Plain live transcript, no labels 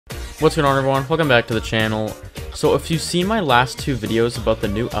What's going on, everyone? Welcome back to the channel. So if you've seen my last two videos about the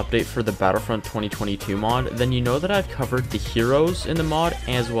new update for the Battlefront 2022 mod, then you know that I've covered the heroes in the mod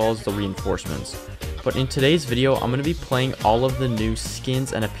as well as the reinforcements. But in today's video, I'm going to be playing all of the new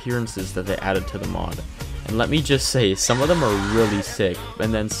skins and appearances that they added to the mod. And let me just say, some of them are really sick,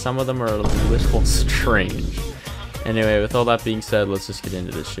 and then some of them are a little strange. Anyway, with all that being said, let's just get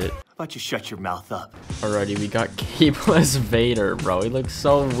into this shit. Why don't you shut your mouth up? Alrighty, we got Capeless Vader, bro. He looks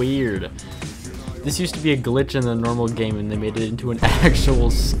so weird. This used to be a glitch in the normal game, and they made it into an actual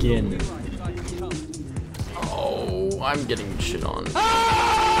skin. Oh, I'm getting shit on.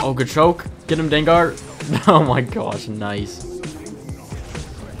 Oh, good choke. Get him, Dengar. Oh my gosh, nice.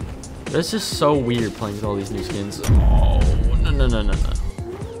 This is so weird playing with all these new skins. Oh, no.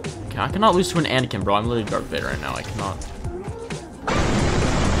 Okay, I cannot lose to an Anakin, bro. I'm literally Darth Vader right now. I cannot.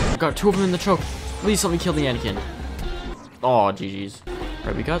 I got two of them in the choke. Please let me kill the Anakin. Oh, GG's.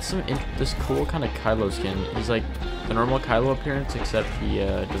 Alright, we got this cool kind of Kylo skin. He's like the normal Kylo appearance, except he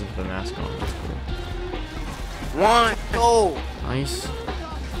doesn't have a mask on. That's cool. One, go! Nice.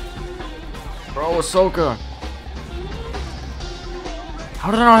 Bro, Ahsoka.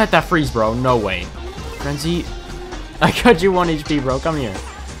 How did I not hit that freeze, bro? No way. Frenzy. I got you 1 HP, bro. Come here.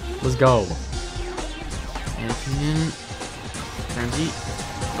 Let's go. Anakin. Frenzy.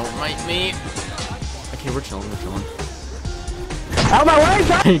 Don't bite me. Okay, we're chilling. Out of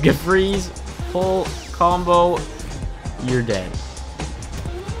my way! Good freeze. Full combo. You're dead.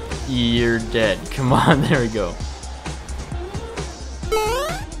 You're dead. Come on, there we go.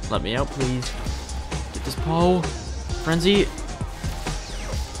 Let me out, please. Get this Poe. Frenzy.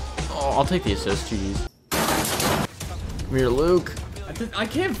 Oh, I'll take the assist, GG's. Come here, Luke. I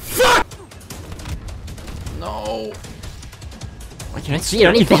can't. Fuck! No. I can't see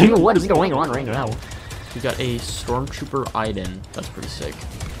anything. What is going on right now? We got a Stormtrooper Iden. That's pretty sick.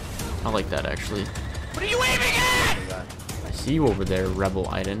 I like that, actually. What are you aiming at? I see you over there, Rebel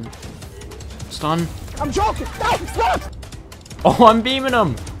Iden. Stun. I'm joking! No, stop! Oh, I'm beaming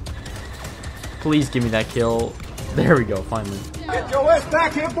him! Please give me that kill. There we go, finally. Get your ass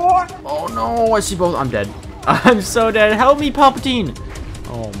back here, boy! Oh no, I see both. I'm dead. I'm so dead. Help me, Palpatine!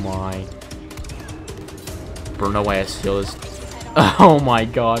 Oh my. Bro, no way I steal this. Oh my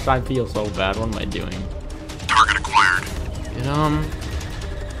gosh, I feel so bad. What am I doing? Target acquired. Get him.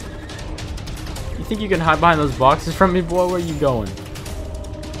 You think you can hide behind those boxes from me, boy? Where are you going?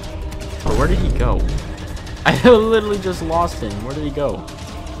 Bro, where did he go? I literally just lost him. Where did he go?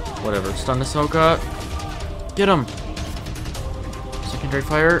 Whatever. Stun Ahsoka. Get him. Secondary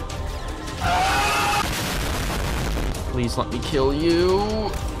fire. Please let me kill you.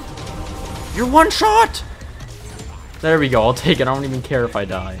 You're one shot! There we go. I'll take it. I don't even care if I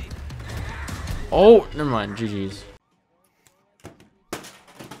die. Oh, never mind. GG's.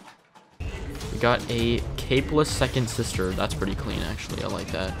 We got a capeless second sister. That's pretty clean, actually. I like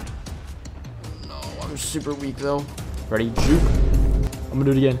that. No, I'm super weak, though. Ready? Juke. I'm gonna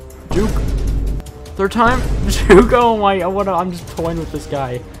do it again. Juke. Third time. Juke. Oh my. I'm just toying with this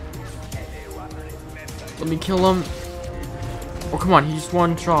guy. Let me kill him. Oh, come on. He's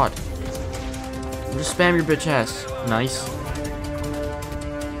one shot. Just spam your bitch ass. Nice.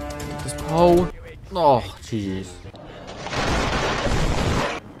 This Poe. Oh, jeez.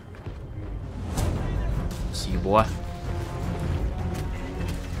 See you, boy.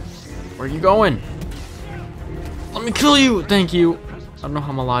 Where are you going? Let me kill you. Thank you. I don't know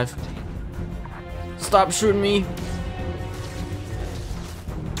how I'm alive. Stop shooting me.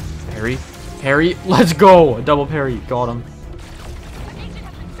 Parry. Parry. Let's go. A double parry. Got him.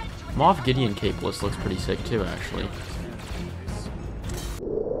 Moff Gideon capeless looks pretty sick too, actually.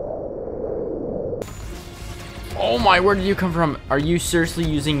 Oh my, where did you come from? Are you seriously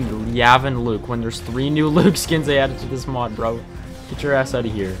using Yavin Luke when there's 3 new Luke skins they added to this mod, bro? Get your ass out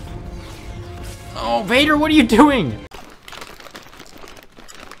of here. Oh, Vader, what are you doing?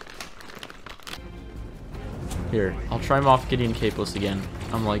 Here, I'll try Moff Gideon capeless again.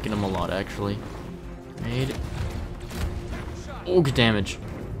 I'm liking him a lot, actually. Made. Oh, good damage.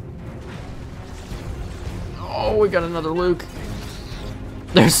 Oh, we got another Luke.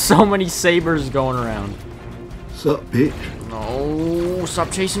 There's so many sabers going around. Sup, bitch? No, stop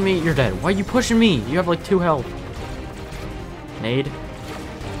chasing me. You're dead. Why are you pushing me? You have like 2 health. Nade.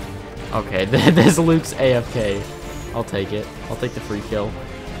 Okay, this Luke's AFK. I'll take it. I'll take the free kill.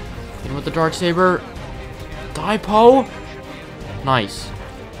 In with the Darksaber. Die, Poe. Nice.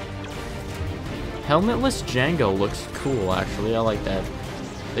 Helmetless Django looks cool, actually. I like that.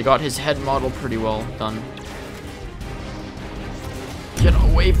 They got his head model pretty well done. Get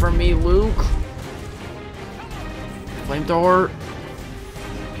away from me, Luke. Flamethrower.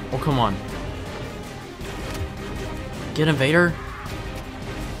 Oh, come on. Get him, Vader.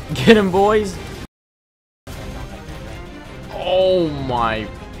 Get him, boys. Oh my.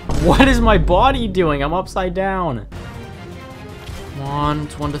 What is my body doing? I'm upside down. Come on.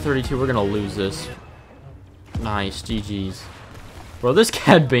 It's 1-32. We're gonna lose this. Nice. GG's. Bro, this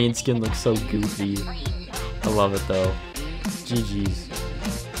Cad Bane skin looks so goofy. I love it, though. GG's.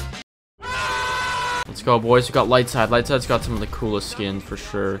 Let's go, boys. We got Light Side. Light Side's got some of the coolest skins, for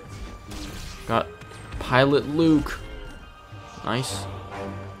sure. Got Pilot Luke. Nice.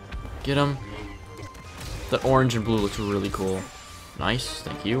 Get him. The orange and blue looks really cool. Nice.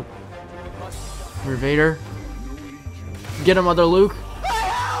 Thank you. Here, Vader. Get him, other Luke.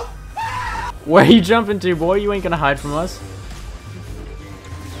 Where you jumping to, boy? You ain't gonna hide from us.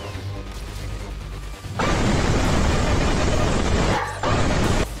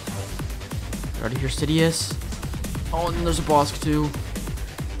 Out of here, Sidious. Oh, and then there's a boss too.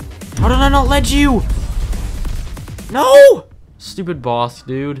 How did I not let you? No! Stupid boss,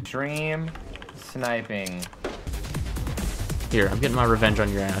 dude. Dream sniping. Here, I'm getting my revenge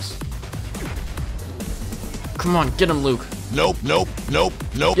on your ass. Come on, get him, Luke. Nope, nope, nope,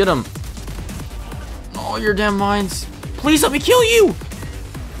 nope. Get him. Oh, your damn mines. Please let me kill you!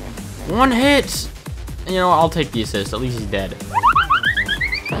 One hit! You know, I'll take the assist. At least he's dead.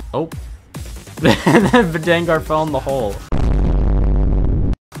 Oh. And then Videngar fell in the hole.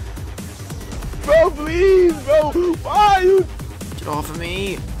 Bro, please, bro. Why are you? Get off of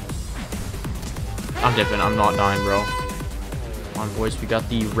me. I'm dipping. I'm not dying, bro. Come on, boys. We got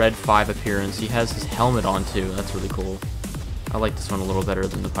the red 5 appearance. He has his helmet on, too. That's really cool. I like this one a little better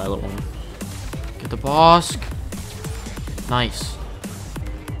than the pilot one. Get the boss. Nice.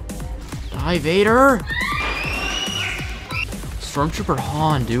 Die, Vader. Stormtrooper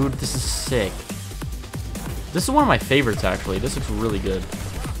Han, dude. This is sick. This is one of my favorites, actually. This looks really good.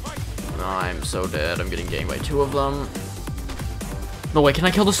 I'm so dead. I'm getting ganked by 2 of them. No way, can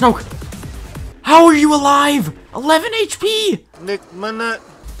I kill the Snoke? How are you alive? 11 HP! Nick, my nut.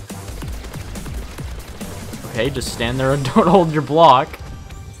 Okay, just stand there and don't hold your block.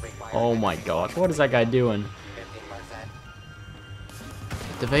 Oh my gosh, what is that guy doing?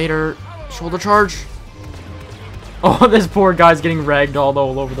 The Vader. Shoulder charge. Oh, this poor guy's getting ragdolled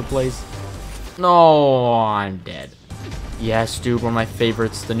all over the place. No, I'm dead. Yes, dude, one of my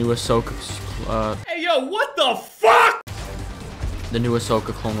favorites. The new Ahsoka. Hey, yo, what the fuck? The new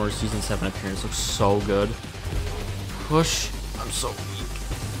Ahsoka Clone Wars Season 7 appearance looks so good. Push. I'm so weak.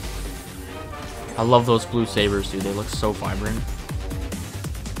 I love those blue sabers, dude. They look so vibrant.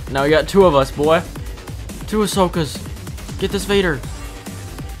 Now we got 2 of us, boy. 2 Ahsokas. Get this Vader.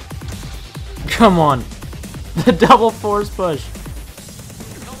 Come on. The double force push.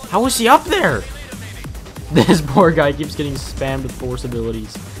 How is he up there? This poor guy keeps getting spammed with force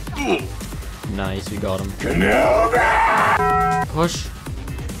abilities. Nice, we got him. Push.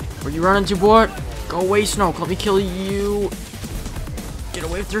 Where you running to, boy? Go away, Snoke. Let me kill you. Get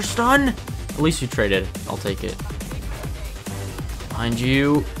away with your stun. At least you traded. I'll take it. Behind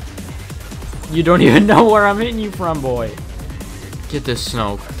you. You don't even know where I'm hitting you from, boy. Get this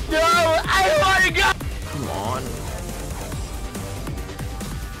Snoke. No, I don't want to go. Come on.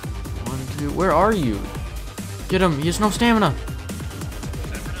 1, 2. Where are you? Get him. He has no stamina.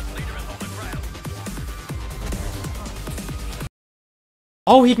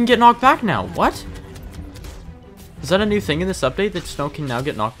 Oh, he can get knocked back now. What? Is that a new thing in this update that Snoke can now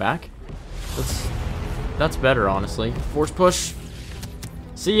get knocked back? That's better, honestly. Force push.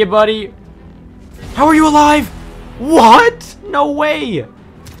 See ya, buddy. How are you alive? What? No way.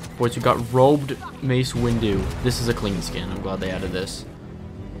 Boys, we got robed Mace Windu. This is a clean skin. I'm glad they added this.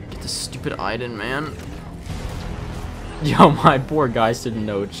 Get this stupid Iden, man. Yo, my poor guy stood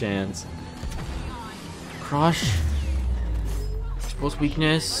no chance. Crush. Exposed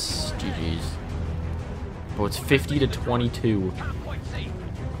weakness. GG's. Oh, it's 50-22.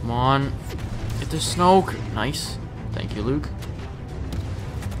 Come on. Get the Snoke. Nice. Thank you, Luke.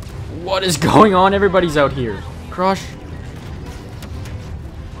 What is going on? Everybody's out here. Crush.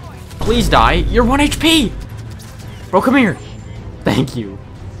 Please die. You're 1 HP. Bro, come here. Thank you.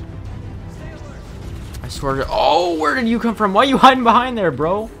 I swear to... Oh, where did you come from? Why are you hiding behind there,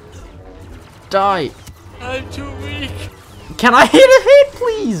 bro? Die. I'm too weak. Can I hit a hit,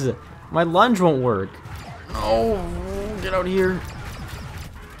 please? My lunge won't work. No. Get out of here.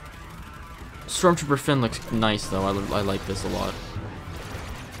 Stormtrooper Finn looks nice, though. I like this a lot.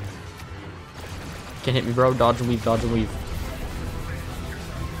 Can't hit me, bro. Dodge and weave, dodge and weave.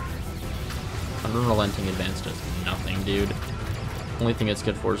 Unrelenting advance does nothing, dude. Only thing it's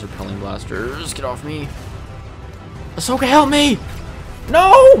good for is repelling blasters. Get off me. Ahsoka, help me!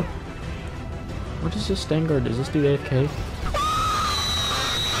 No! What is this stand guard? Is this dude AFK?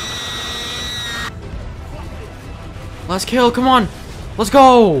 Last kill, come on! Let's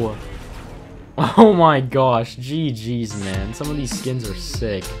go! Oh my gosh, GG's, man. Some of these skins are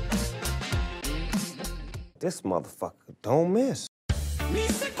sick. This motherfucker don't miss.